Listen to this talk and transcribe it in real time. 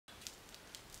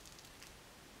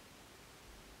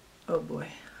Oh boy.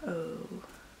 Oh.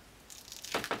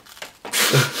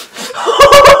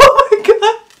 Oh my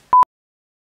god.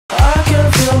 I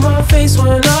can feel my face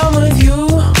when I'm with you,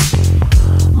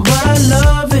 but I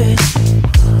love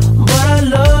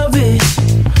it.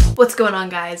 What's going on,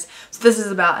 guys? So this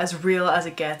is about as real as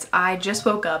it gets. I just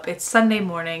woke up, it's Sunday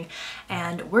morning,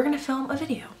 and we're gonna film a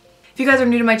video. If you guys are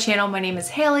new to my channel, my name is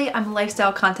Haley. I'm a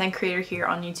lifestyle content creator here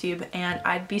on YouTube, and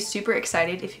I'd be super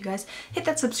excited if you guys hit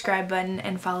that subscribe button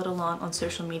and followed along on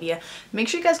social media. Make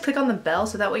sure you guys click on the bell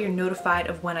so that way you're notified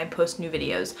of when I post new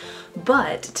videos.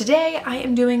 But today I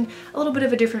am doing a little bit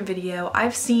of a different video.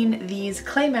 I've seen these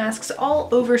clay masks all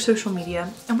over social media,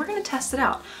 and we're gonna test it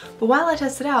out. But while I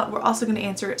test it out, we're also gonna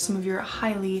answer some of your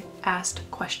highly asked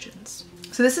questions.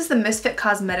 So this is the Misfit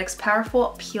Cosmetics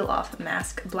Powerful Peel Off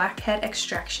Mask Blackhead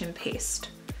Extraction Paste.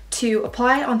 To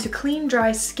apply onto clean,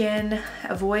 dry skin,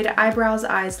 avoid eyebrows,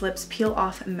 eyes, lips, peel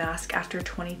off mask after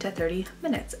 20 to 30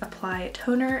 minutes. Apply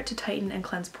toner to tighten and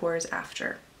cleanse pores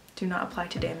after. Do not apply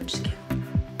to damaged skin.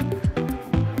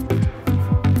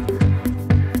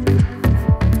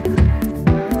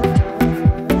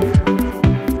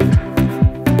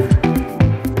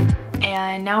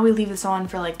 And now we leave this on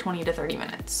for like 20 to 30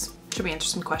 minutes. Should we answer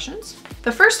some questions?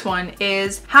 The first one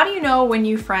is, how do you know when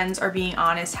you friends are being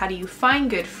honest? How do you find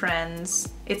good friends?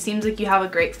 It seems like you have a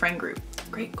great friend group.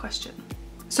 Great question.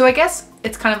 So I guess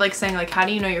it's kind of like saying, like, how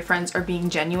do you know your friends are being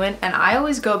genuine? And I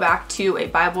always go back to a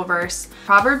Bible verse,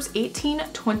 Proverbs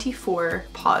 18:24.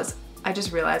 Pause. I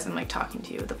just realized I'm like talking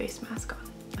to you with the face mask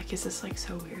on. Like, is this like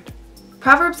so weird?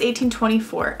 Proverbs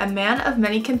 18:24, a man of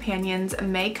many companions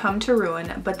may come to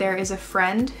ruin, but there is a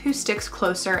friend who sticks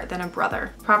closer than a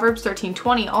brother. Proverbs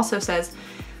 13:20 also says,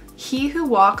 he who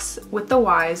walks with the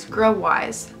wise grow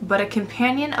wise, but a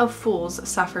companion of fools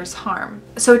suffers harm.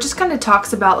 So it just kind of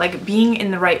talks about like being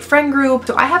in the right friend group.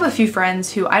 So I have a few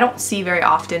friends who I don't see very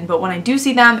often, but when I do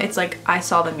see them, it's like I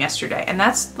saw them yesterday. And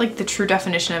that's like the true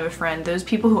definition of a friend. Those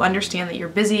people who understand that you're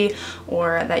busy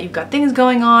or that you've got things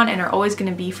going on and are always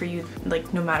going to be for you,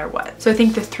 like, no matter what. So I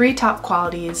think the three top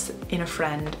qualities in a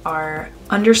friend are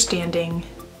understanding,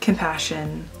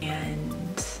 compassion, and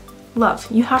love.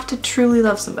 You have to truly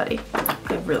love somebody.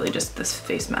 I really just, this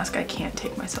face mask, I can't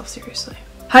take myself seriously.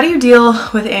 How do you deal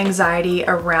with anxiety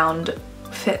around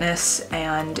fitness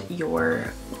and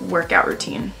your workout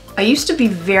routine? I used to be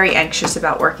very anxious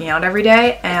about working out every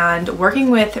day, and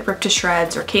working with Rip to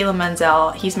Shreds or Caleb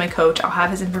Menzel, he's my coach, I'll have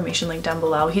his information linked down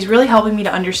below. He's really helping me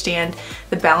to understand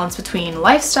the balance between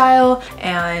lifestyle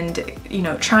and, you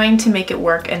know, trying to make it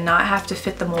work and not have to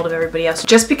fit the mold of everybody else.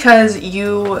 Just because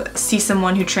you see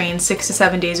someone who trains 6 to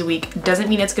 7 days a week doesn't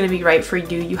mean it's going to be right for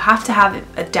you. You have to have it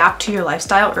adapt to your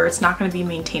lifestyle or it's not going to be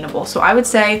maintainable. So I would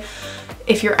say,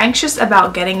 if you're anxious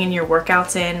about getting in your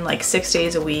workouts in like 6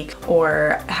 days a week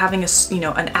or having a, you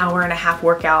know, an hour and a half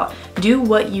workout, do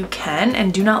what you can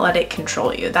and do not let it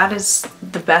control you. That is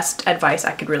the best advice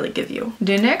I could really give you.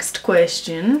 The next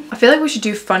question, I feel like we should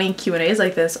do funny Q&As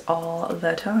like this all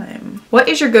the time. What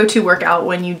is your go-to workout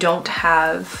when you don't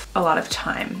have a lot of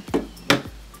time?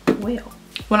 Well,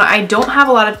 when I don't have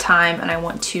a lot of time and I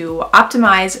want to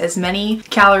optimize as many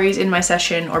calories in my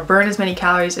session or burn as many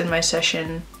calories in my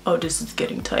session, oh, this is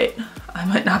getting tight. I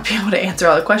might not be able to answer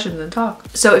all the questions and talk.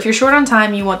 So if you're short on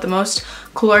time, you want the most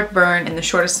caloric burn in the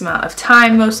shortest amount of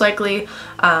time, most likely,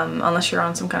 unless you're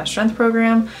on some kind of strength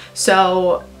program.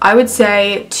 So I would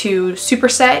say to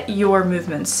superset your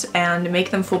movements and make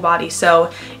them full body.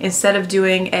 So instead of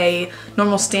doing a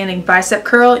normal standing bicep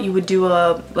curl, you would do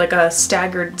like a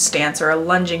staggered stance or a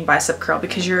lunging bicep curl,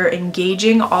 because you're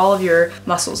engaging all of your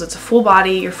muscles. It's a full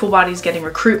body, your full body is getting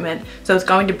recruitment, so it's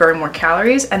going to burn more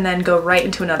calories and then go right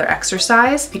into another exercise.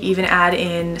 You could even add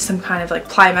in some kind of like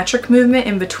plyometric movement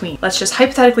in between. Let's just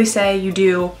hypothetically say you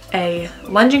do a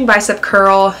lunging bicep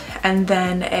curl and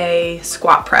then a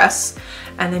squat press,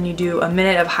 and then you do a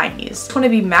minute of high knees. You want to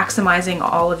be maximizing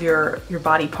all of your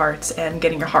body parts and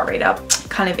getting your heart rate up,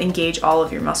 kind of engage all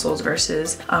of your muscles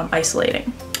versus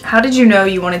isolating. How did you know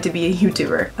you wanted to be a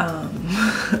YouTuber?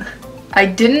 I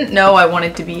didn't know I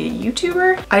wanted to be a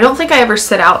YouTuber. I don't think I ever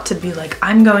set out to be like,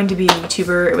 I'm going to be a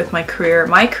YouTuber with my career.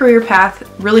 My career path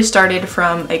really started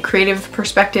from a creative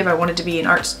perspective. I wanted to be an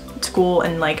art school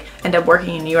and like end up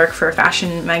working in New York for a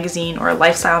fashion magazine or a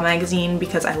lifestyle magazine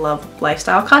because I love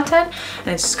lifestyle content and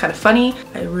it's just kind of funny.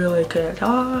 I really could,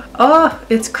 oh,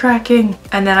 it's cracking.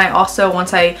 And then I also,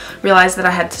 once I realized that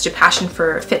I had such a passion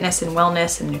for fitness and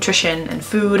wellness and nutrition and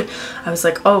food, I was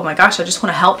like, oh my gosh, I just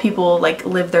want to help people like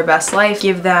live their best life,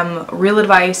 give them real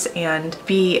advice and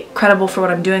be credible for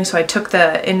what I'm doing. So I took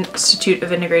the Institute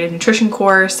of Integrated Nutrition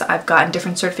course. I've gotten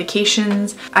different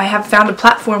certifications. I have found a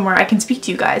platform where I can speak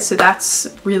to you guys. So that's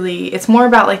really, it's more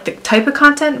about like the type of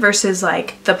content versus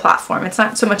like the platform. It's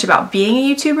not so much about being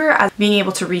a YouTuber as being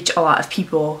able to reach a lot of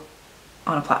people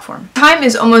on a platform. Time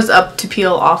is almost up to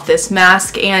peel off this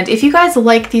mask, and if you guys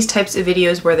like these types of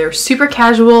videos where they're super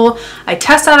casual, I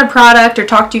test out a product or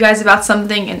talk to you guys about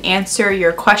something and answer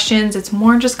your questions, it's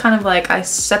more just kind of like I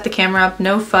set the camera up,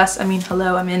 no fuss. I mean,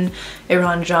 hello, I'm in a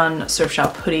Ron John surf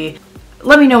shop hoodie.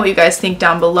 Let me know what you guys think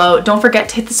down below. Don't forget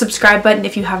to hit the subscribe button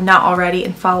if you have not already,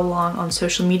 and follow along on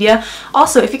social media.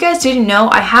 Also, if you guys didn't know,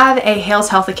 I have a Hale's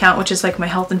Health account, which is like my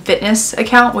health and fitness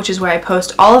account, which is where I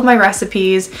post all of my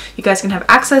recipes. You guys can have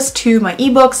access to my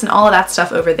ebooks and all of that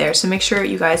stuff over there. So make sure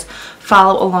you guys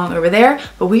follow along over there.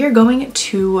 But we are going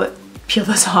to peel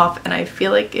this off, and I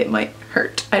feel like it might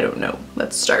hurt. I don't know.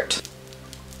 Let's start.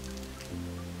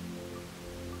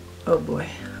 Oh boy.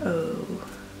 Oh.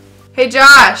 Hey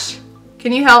Josh!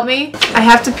 Can you help me? I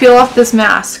have to peel off this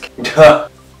mask. Like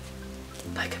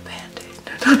a band-aid.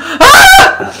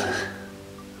 Ah!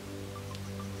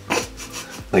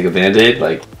 Like a band-aid?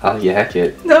 Like, I'll yak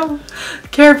it. No.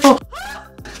 Careful.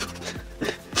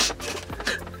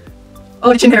 Oh,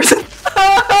 it's your nerves.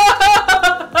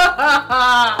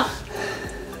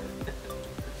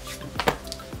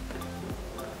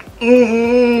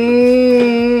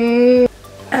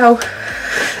 Ow.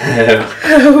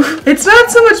 It's not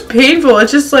so much painful,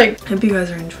 it's just like, I hope you guys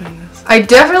are enjoying this. I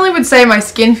definitely would say my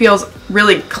skin feels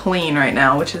really clean right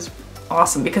now, which is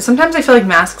awesome, because sometimes I feel like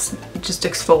masks just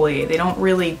exfoliate. They don't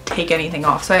really take anything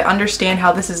off. So I understand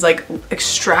how this is like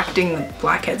extracting the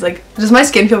blackheads. Like, does my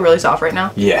skin feel really soft right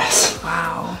now? Yes.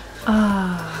 Wow.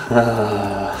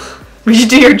 We should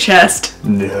do your chest.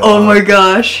 No. Oh my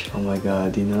gosh. Oh my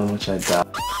god, do you know how much I died?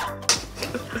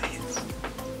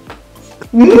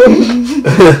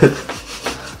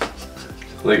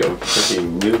 Like a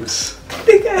freaking moose. I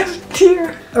think I have a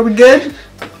tear. Are we good?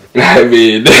 I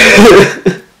mean...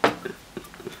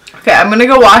 Okay, I'm gonna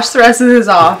go wash the rest of this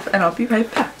off and I'll be right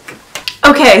back.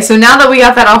 Okay, so now that we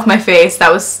got that off my face,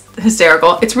 that was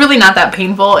hysterical. It's really not that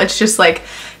painful. It's just like,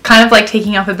 kind of like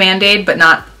taking off a band-aid, but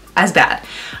not as bad.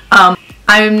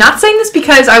 I'm not saying this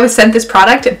because I was sent this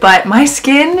product, but my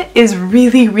skin is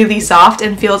really, really soft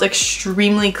and feels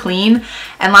extremely clean.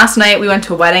 And last night we went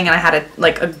to a wedding and I had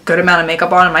a good amount of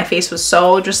makeup on, and my face was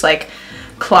so just like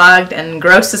clogged and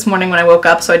gross this morning when I woke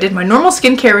up. So I did my normal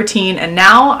skincare routine, and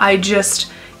now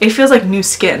it feels like new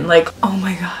skin. Like, oh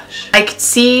my gosh. I could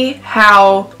see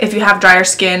how if you have drier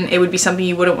skin, it would be something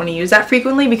you wouldn't want to use that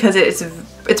frequently because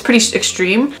it's pretty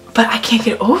extreme, but I can't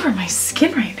get over my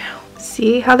skin right now.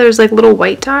 See how there's like little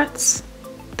white dots?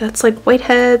 That's like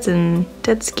whiteheads and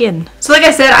dead skin. So like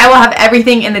I said, I will have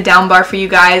everything in the down bar for you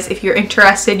guys. If you're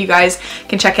interested, you guys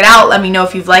can check it out. Let me know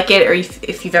if you've liked it or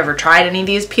if you've ever tried any of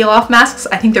these peel off masks.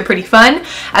 I think they're pretty fun.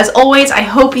 As always, I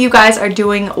hope you guys are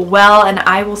doing well, and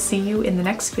I will see you in the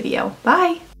next video.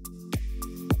 Bye.